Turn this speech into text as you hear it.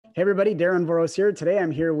Hey everybody, Darren Voros here. Today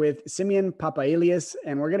I'm here with Simeon Papailias,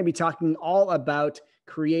 and we're going to be talking all about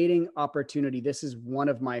creating opportunity. This is one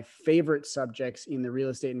of my favorite subjects in the real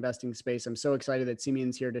estate investing space. I'm so excited that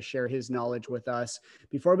Simeon's here to share his knowledge with us.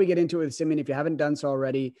 Before we get into it with Simeon, if you haven't done so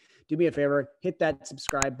already, do me a favor, hit that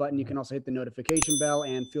subscribe button. You can also hit the notification bell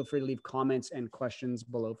and feel free to leave comments and questions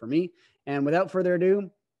below for me. And without further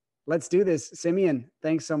ado, let's do this. Simeon,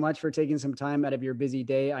 thanks so much for taking some time out of your busy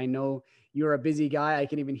day. I know you're a busy guy. I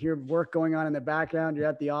can even hear work going on in the background. You're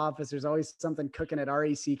at the office. There's always something cooking at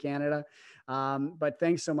REC Canada. But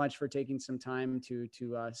thanks so much for taking some time to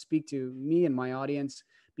speak to me and my audience.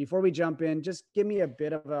 Before we jump in, just give me a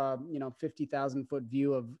bit of a 50,000 foot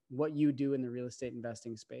view of what you do in the real estate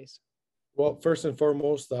investing space. Well, first and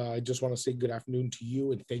foremost, I just want to say good afternoon to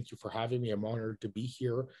you and thank you for having me. I'm honored to be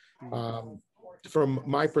here. From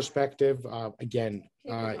my perspective, I've been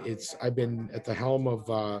at the helm of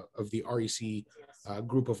the REC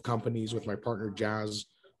group of companies with my partner Jazz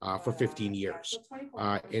for 15 years,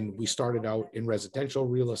 and we started out in residential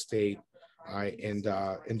real estate, and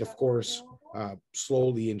of course,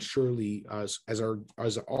 slowly and surely, as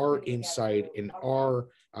our insight and our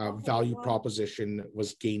value proposition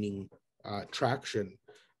was gaining traction,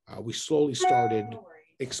 we slowly started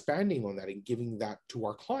expanding on that and giving that to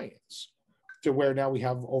our clients, to where now we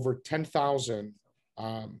have over 10,000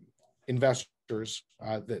 investors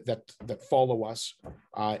that follow us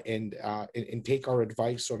and take our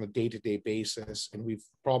advice on a day-to-day basis. And we've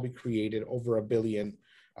probably created over $1 billion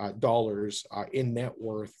in net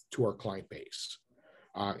worth to our client base.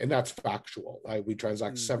 And that's factual. We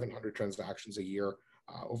transact 700 transactions a year,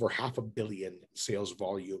 over $500 million sales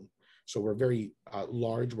volume. So we're very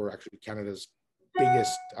large. We're actually Canada's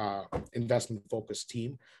biggest investment focused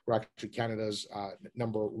team. We're actually Canada's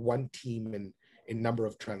number one team in number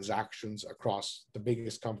of transactions across the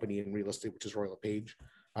biggest company in real estate, which is Royal LePage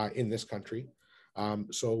in this country.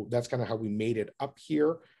 So that's kind of how we made it up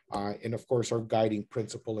here. And of course, our guiding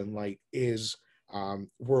principle in life is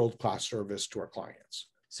world-class service to our clients.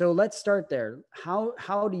 So let's start there.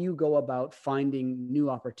 How do you go about finding new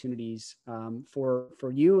opportunities for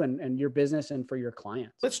you and your business and for your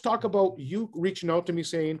clients? Let's talk about you reaching out to me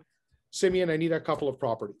saying, Simeon, I need a couple of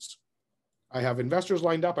properties. I have investors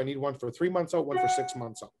lined up. I need one for 3 months out, one for 6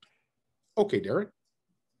 months out. Okay, Darren.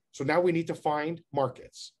 So now we need to find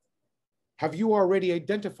markets. Have you already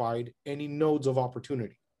identified any nodes of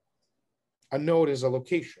opportunity? A node is a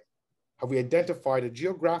location. Have we identified a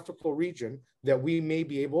geographical region that we may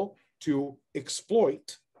be able to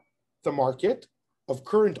exploit the market of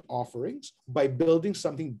current offerings by building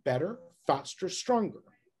something better, faster, stronger?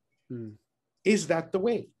 Is that the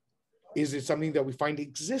way? Is it something that we find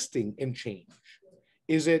existing and change?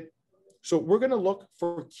 So we're going to look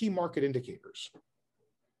for key market indicators.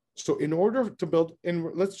 So in order to build,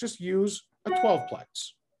 and let's just use a 12-plex.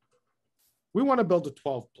 We want to build a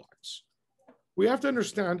 12-plex. We have to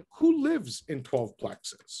understand who lives in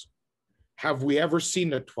 12-plexes. Have we ever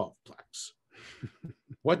seen a 12-plex?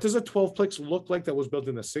 What does a 12-plex look like that was built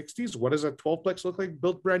in the 60s? What does a 12-plex look like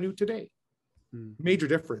built brand new today? Major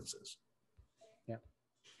differences. Yeah.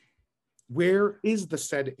 Where is the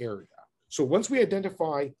said area? So once we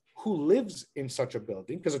identify who lives in such a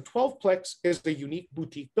building, because a 12-plex is a unique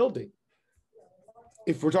boutique building.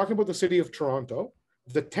 If we're talking about the city of Toronto,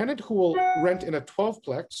 the tenant who will rent in a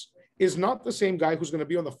 12-plex is not the same guy who's going to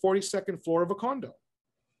be on the 42nd floor of a condo.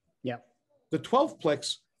 Yeah. The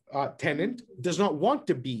 12-plex tenant does not want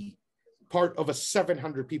to be part of a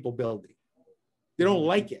 700 people building. They don't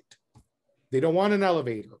like it. They don't want an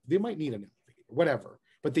elevator. They might need an elevator, whatever,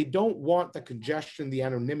 but they don't want the congestion, the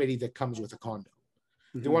anonymity that comes with a condo.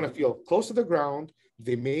 They want to feel close to the ground.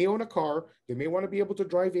 They may own a car. They may want to be able to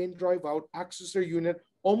drive in, drive out, access their unit,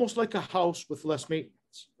 almost like a house with less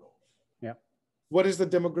maintenance. Yeah. What is the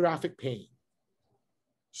demographic paying?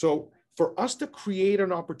 So for us to create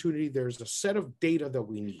an opportunity, there's a set of data that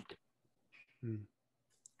we need.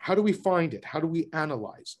 How do we find it? How do we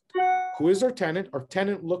analyze it? Who is our tenant? Our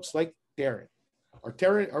tenant looks like Darren. Our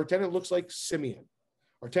tenant looks like Simeon.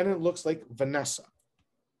 Our tenant looks like Vanessa.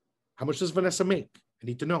 How much does Vanessa make? I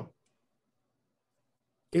need to know.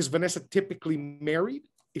 Is Vanessa typically married?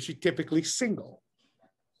 Is she typically single?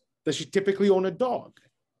 Does she typically own a dog?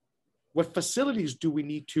 What facilities do we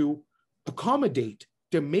need to accommodate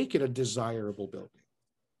to make it a desirable building?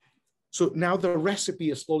 So now the recipe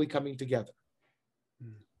is slowly coming together.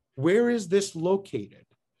 Where is this located?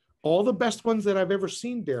 All the best ones that I've ever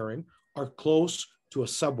seen, Darren, are close to a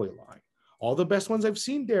subway line. All the best ones I've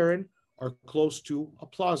seen, Darren, are close to a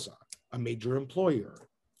plaza, a major employer,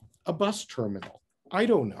 a bus terminal. I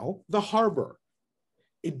don't know, the harbor.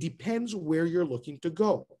 It depends where you're looking to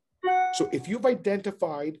go. So if you've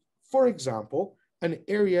identified, for example, an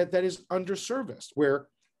area that is underserviced, where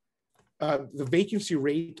the vacancy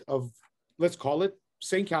rate of, let's call it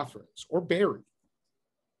St. Catharines or Barrie.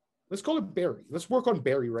 Let's call it Barrie. Let's work on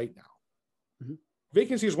Barrie right now. Mm-hmm.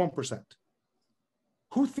 Vacancy is 1%.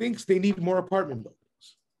 Who thinks they need more apartment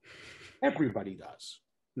buildings? Everybody does,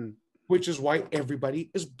 which is why everybody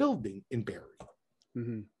is building in Barrie.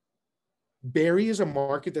 Mm-hmm. Barrie is a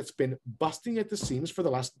market that's been busting at the seams for the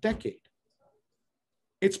last decade.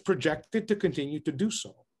 It's projected to continue to do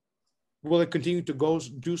so. Will it continue to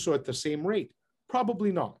do so at the same rate?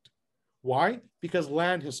 Probably not. Why? Because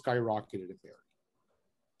land has skyrocketed in Barrie.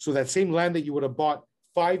 So that same land that you would have bought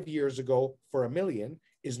 5 years ago for $1 million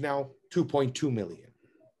is now $2.2 million.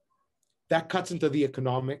 That cuts into the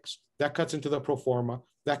economics, that cuts into the pro forma,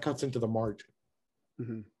 that cuts into the margin.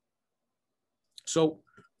 Mm-hmm. So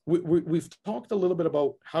we've talked a little bit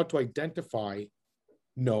about how to identify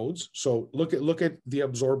nodes. So look at the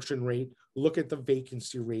absorption rate, look at the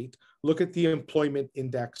vacancy rate, look at the employment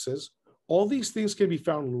indexes. All these things can be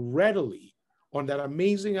found readily on that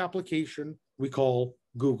amazing application we call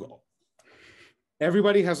Google.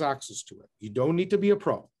 Everybody has access to it. You don't need to be a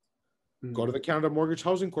pro. Go to the Canada Mortgage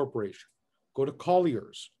Housing Corporation, go to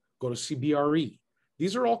Colliers, go to CBRE.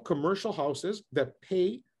 These are all commercial houses that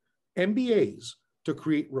pay MBAs to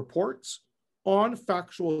create reports on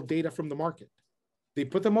factual data from the market. They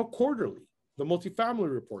put them out quarterly, the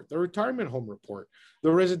multifamily report, the retirement home report,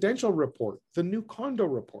 the residential report, the new condo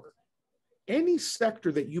report. Any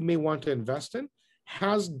sector that you may want to invest in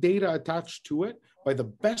has data attached to it by the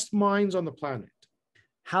best minds on the planet.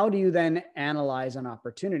 How do you then analyze an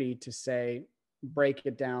opportunity to say, break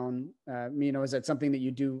it down? Is that something that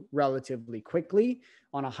you do relatively quickly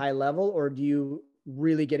on a high level, or do you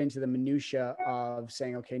really get into the minutia of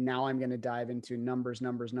saying, okay, now I'm going to dive into numbers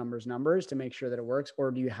to make sure that it works?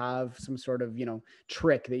 Or do you have some sort of,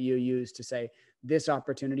 trick that you use to say this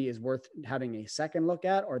opportunity is worth having a second look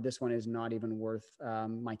at, or this one is not even worth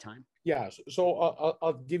my time? Yeah. So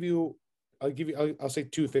I'll say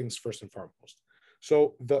two things first and foremost.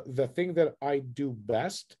 So the thing that I do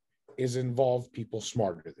best is involve people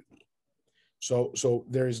smarter than me. So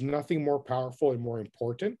there is nothing more powerful and more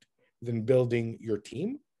important than building your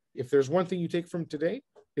team. If there's one thing you take from today,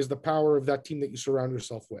 is the power of that team that you surround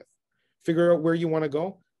yourself with. Figure out where you want to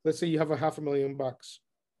go. Let's say you have $500,000.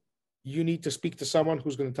 You need to speak to someone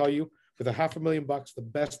who's going to tell you, with $500,000, the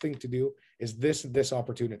best thing to do is this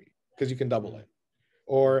opportunity, because you can double it.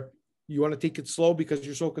 Or you want to take it slow because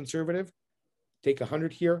you're so conservative. Take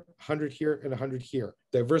 100 here, 100 here, and 100 here.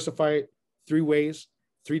 Diversify it 3 ways,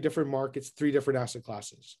 3 different markets, 3 different asset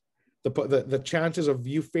classes. The chances of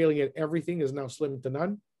you failing at everything is now slim to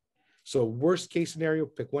none. So worst case scenario,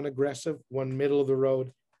 pick one aggressive, one middle of the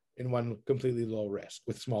road, and one completely low risk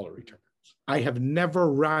with smaller returns. I have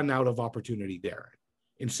never run out of opportunity, Darren,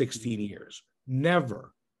 in 16 years.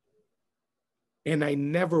 Never. And I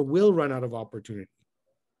never will run out of opportunity,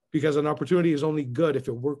 because an opportunity is only good if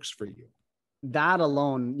it works for you. That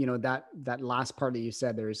alone, that last part that you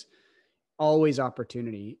said, there's always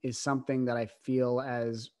opportunity, is something that I feel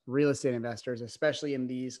as real estate investors, especially in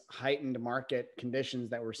these heightened market conditions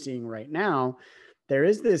that we're seeing right now, there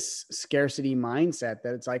is this scarcity mindset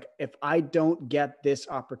that it's like, if I don't get this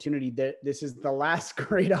opportunity, this is the last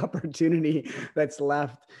great opportunity that's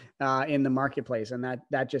left in the marketplace. And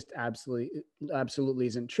that just absolutely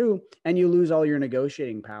isn't true. And you lose all your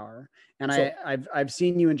negotiating power. And I've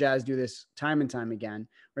seen you and Jazz do this time and time again,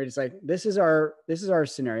 where it's like, this is our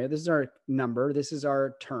scenario. This is our number. This is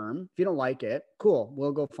our term. If you don't like it, cool,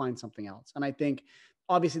 we'll go find something else. And I think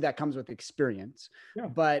obviously that comes with experience,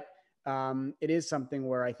 but it is something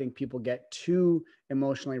where I think people get too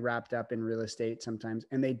emotionally wrapped up in real estate sometimes,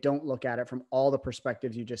 and they don't look at it from all the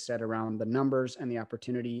perspectives you just said around the numbers and the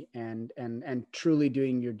opportunity, and truly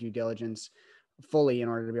doing your due diligence fully in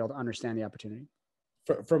order to be able to understand the opportunity.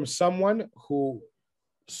 From someone who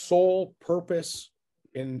sole purpose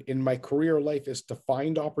in my career life is to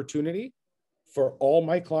find opportunity for all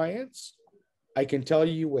my clients, I can tell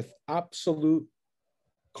you with absolute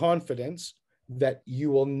confidence that you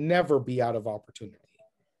will never be out of opportunity,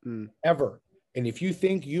 ever. And if you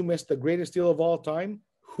think you missed the greatest deal of all time,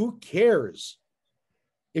 who cares?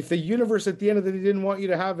 If the universe at the end of the day didn't want you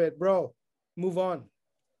to have it, bro, move on.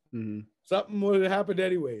 Mm-hmm. Something would have happened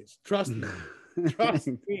anyways. Trust me. Trust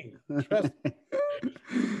me. Trust me.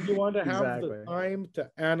 You want to have the time to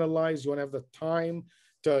analyze. You want to have the time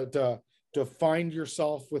to find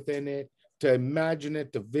yourself within it, to imagine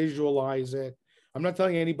it, to visualize it. I'm not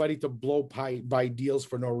telling anybody to blow buy deals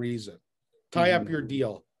for no reason. Tie up your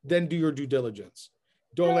deal, then do your due diligence.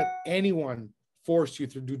 Don't let anyone force you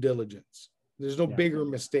through due diligence. There's no bigger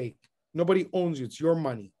mistake. Nobody owns you. It's your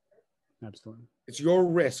money. Absolutely. It's your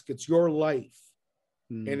risk. It's your life.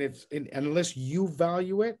 And unless you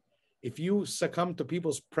value it, if you succumb to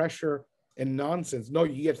people's pressure and nonsense, no,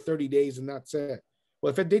 you get 30 days and that's it.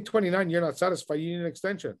 Well, if at day 29 you're not satisfied, you need an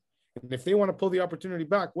extension. And if they want to pull the opportunity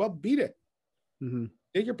back, well, beat it.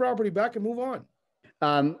 Take your property back and move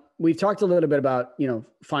on. We've talked a little bit about,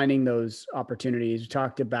 finding those opportunities. We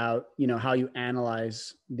talked about, how you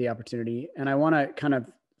analyze the opportunity. And I want to kind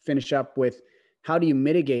of finish up with, how do you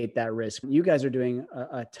mitigate that risk? You guys are doing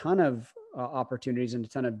a ton of opportunities and a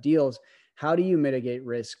ton of deals. How do you mitigate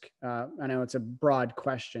risk? I know it's a broad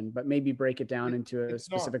question, but maybe break it down into a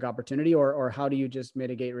specific opportunity, or how do you just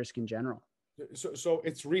mitigate risk in general? So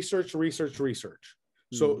it's research.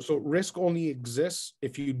 So risk only exists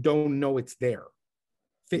if you don't know it's there.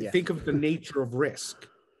 Think of the nature of risk.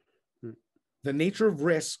 The nature of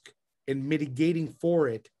risk and mitigating for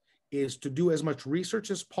it is to do as much research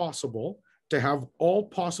as possible, to have all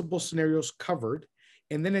possible scenarios covered.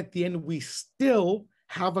 And then at the end, we still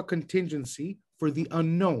have a contingency for the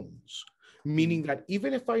unknowns, meaning that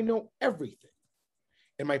even if I know everything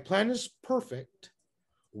and my plan is perfect,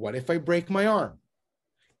 what if I break my arm?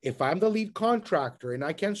 If I'm the lead contractor and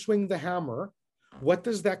I can't swing the hammer, what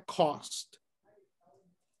does that cost?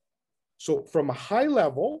 So from a high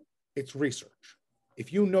level, it's research.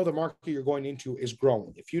 If you know the market you're going into is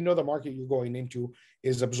growing, if you know the market you're going into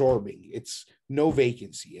is absorbing, it's no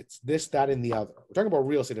vacancy, it's this, that, and the other. We're talking about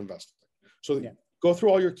real estate investing. So go through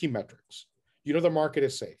all your key metrics. You know the market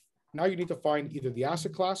is safe. Now you need to find either the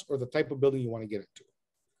asset class or the type of building you want to get into.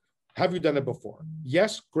 Have you done it before?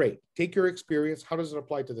 Yes, great. Take your experience. How does it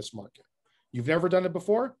apply to this market? You've never done it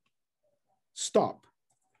before? Stop.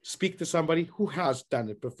 Speak to somebody who has done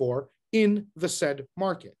it before in the said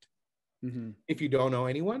market. If you don't know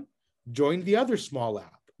anyone, join the other small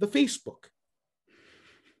app, the Facebook,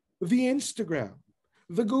 the Instagram,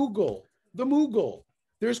 the Google, the Moogle.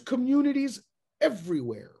 There's communities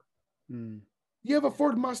everywhere. You have a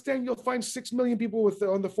Ford Mustang, you'll find 6 million people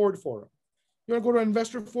on the Ford forum. You want to go to an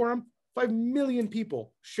investor forum, 5 million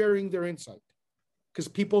people sharing their insight. Because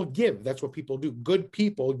people give. That's what people do. Good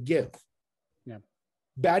people give.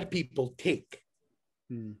 Bad people take.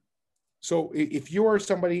 So if you are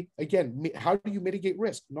somebody, again, how do you mitigate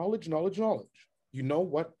risk? Knowledge. You know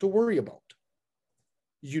what to worry about.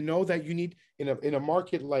 You know that you need, in a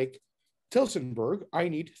market like Tilsonburg, I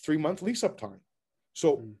need 3-month lease up time.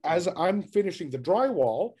 So as I'm finishing the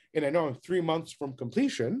drywall and I know I'm 3 months from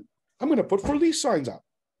completion, I'm going to put for lease signs up.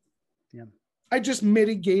 I just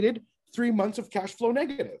mitigated 3 months of cash flow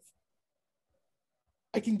negative.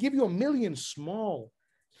 I can give you a million small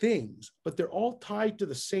things, but they're all tied to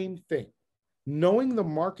the same thing. Knowing the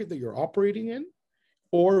market that you're operating in,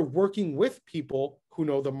 or working with people who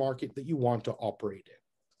know the market that you want to operate in.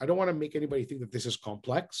 I don't want to make anybody think that this is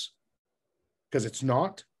complex, because it's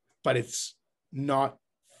not, but it's not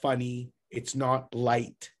funny. It's not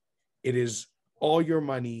light. It is all your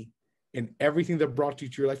money, and everything that brought you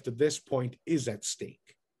to your life to this point is at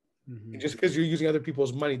stake. And just because you're using other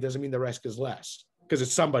people's money doesn't mean the risk is less, because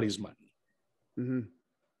it's somebody's money.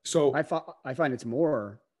 So I find it's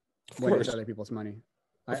more when it's other people's money.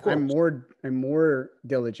 I'm more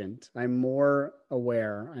diligent. I'm more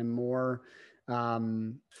aware. I'm more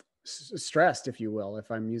stressed, if you will, if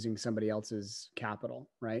I'm using somebody else's capital,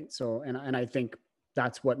 right? So, and I think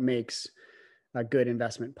that's what makes a good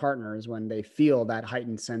investment partner, is when they feel that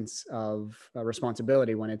heightened sense of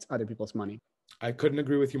responsibility when it's other people's money. I couldn't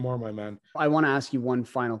agree with you more, my man. I want to ask you one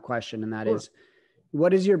final question, and that is,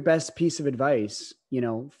 what is your best piece of advice,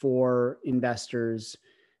 for investors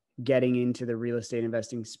getting into the real estate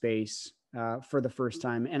investing space for the first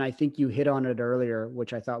time? And I think you hit on it earlier,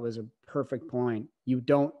 which I thought was a perfect point.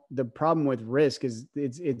 The problem with risk is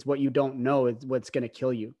it's what you don't know is what's going to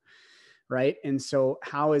kill you. Right. And so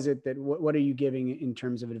how is it that, what are you giving in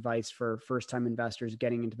terms of advice for first-time investors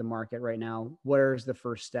getting into the market right now? Where's the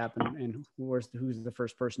first step, and who's the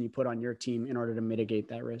first person you put on your team in order to mitigate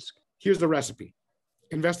that risk? Here's the recipe.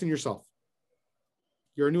 Invest in yourself.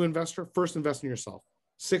 You're a new investor, first invest in yourself.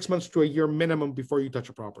 6 months to a year minimum before you touch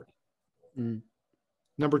a property.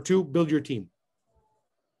 Number 2, build your team.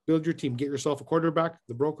 Build your team. Get yourself a quarterback,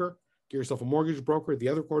 the broker. Get yourself a mortgage broker, the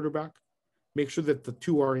other quarterback. Make sure that the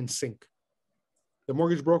two are in sync. The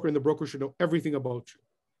mortgage broker and the broker should know everything about you.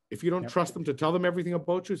 If you don't trust them to tell them everything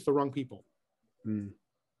about you, it's the wrong people.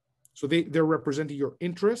 So they're representing your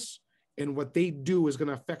interests, and what they do is going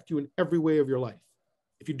to affect you in every way of your life.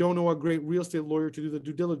 If you don't know a great real estate lawyer to do the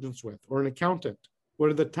due diligence with, or an accountant, what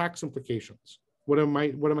are the tax implications? What am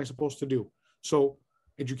I supposed to do? So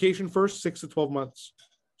education first, 6 to 12 months.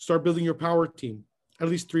 Start building your power team, at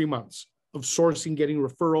least 3 months of sourcing, getting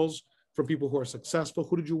referrals from people who are successful.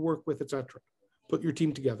 Who did you work with, etc. Put your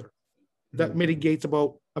team together. That mitigates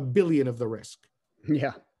about $1 billion of the risk.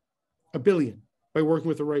 Yeah. $1 billion by working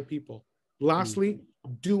with the right people. Lastly,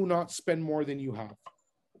 do not spend more than you have.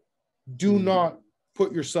 Do not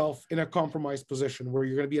put yourself in a compromised position where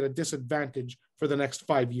you're going to be at a disadvantage for the next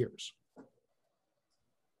 5 years.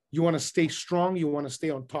 You want to stay strong. You want to stay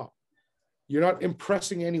on top. You're not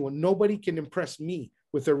impressing anyone. Nobody can impress me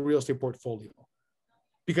with their real estate portfolio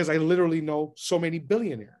because I literally know so many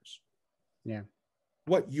billionaires. Yeah.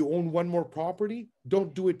 What, you own one more property?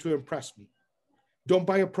 Don't do it to impress me. Don't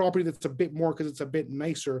buy a property that's a bit more because it's a bit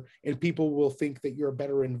nicer and people will think that you're a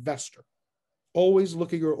better investor. Always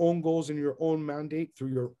look at your own goals and your own mandate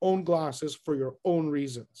through your own glasses for your own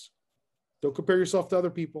reasons. Don't compare yourself to other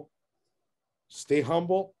people. Stay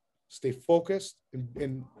humble, stay focused,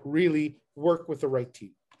 and really work with the right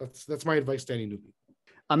team. That's my advice to any newbie.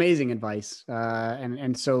 Amazing advice,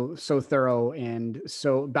 and so thorough and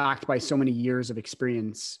so backed by so many years of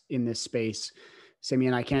experience in this space.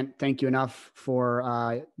 Simeon, I can't thank you enough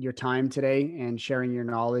for your time today and sharing your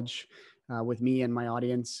knowledge with me and my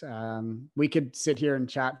audience. We could sit here and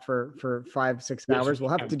chat for 5-6 hours. We'll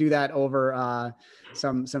have to do that over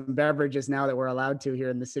some beverages now that we're allowed to here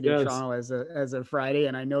in the city of Toronto as a Friday.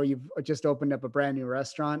 And I know you've just opened up a brand new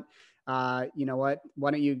restaurant. You know what?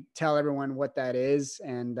 Why don't you tell everyone what that is?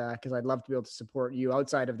 And because I'd love to be able to support you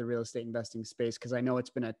outside of the real estate investing space, because I know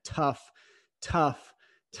it's been a tough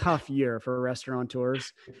year for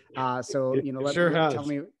restaurateurs. So tell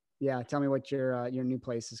me. Yeah, tell me what your new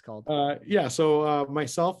place is called. So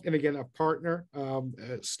myself and again a partner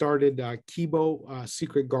started Kibo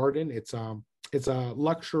Secret Garden. It's a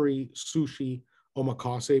luxury sushi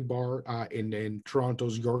omakase bar in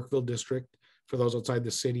Toronto's Yorkville district. For those outside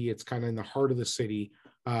the city, it's kind of in the heart of the city.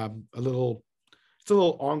 It's a little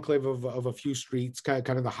enclave of a few streets, kind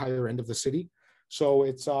of the higher end of the city. So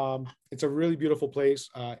it's a really beautiful place.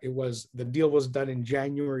 The deal was done in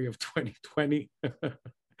January of 2020.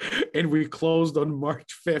 And we closed on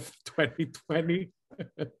March 5th, 2020.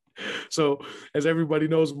 So as everybody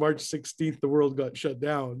knows, March 16th, the world got shut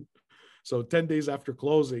down. So 10 days after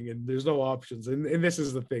closing, and there's no options. And this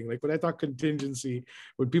is the thing, like when I talk contingency,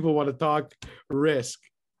 when people want to talk risk,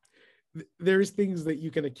 there's things that you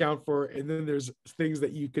can account for. And then there's things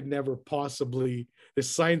that you could never possibly, this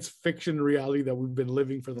science fiction reality that we've been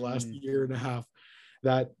living for the last year and a half,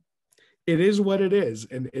 that it is what it is.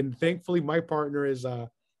 And thankfully my partner is,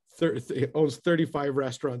 owns 35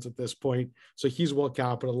 restaurants at this point. So he's well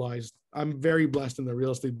capitalized. I'm very blessed in the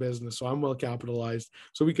real estate business. So I'm well capitalized.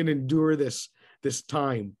 So we can endure this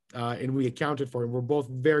time and we accounted for it. We're both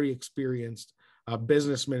very experienced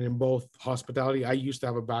businessmen in both hospitality. I used to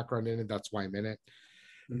have a background in it. That's why I'm in it.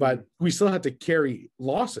 But we still had to carry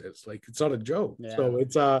losses. Like it's not a joke. Yeah. So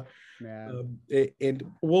it's and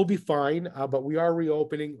we'll be fine. But we are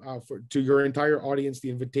reopening to your entire audience. The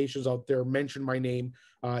invitations out there, mention my name.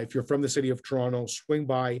 If you're from the city of Toronto, swing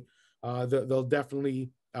by. They'll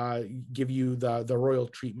definitely give you the royal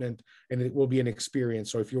treatment, and it will be an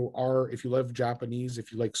experience. So if you love Japanese,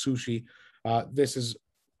 if you like sushi, this is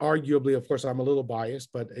arguably, of course, I'm a little biased,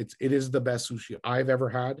 but it is the best sushi I've ever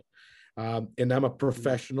had. And I'm a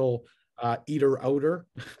professional eater-outer.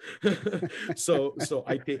 so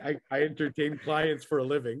I entertain clients for a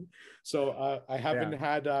living. So I haven't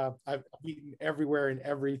had, I've eaten everywhere and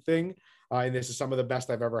everything. And this is some of the best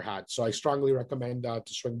I've ever had. So I strongly recommend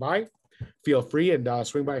to swing by. Feel free and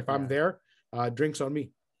swing by if I'm there. Drinks on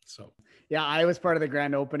me. So. Yeah, I was part of the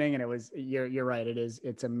grand opening, and you're right.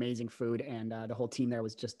 It's amazing food, and the whole team there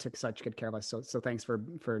took such good care of us. So thanks for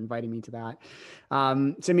inviting me to that.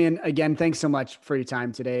 Simeon, again, thanks so much for your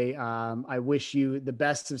time today. I wish you the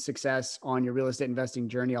best of success on your real estate investing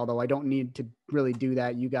journey. Although I don't need to really do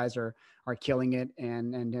that. You guys are killing it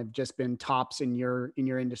and have just been tops in your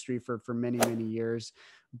industry for many years.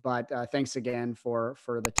 But thanks again for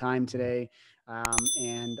the time today.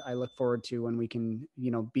 And I look forward to when we can,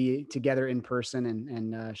 be together in person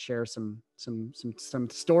and share some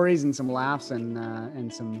stories and some laughs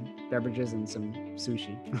and some beverages and some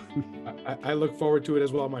sushi. I look forward to it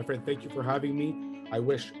as well, my friend. Thank you for having me. I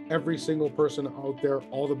wish every single person out there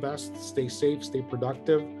all the best. Stay safe, stay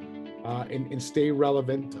productive, and stay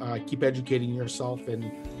relevant. Keep educating yourself and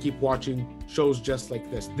keep watching shows just like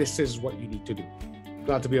this. This is what you need to do.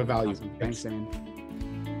 Glad to be of value. Awesome. Thanks, Simeon.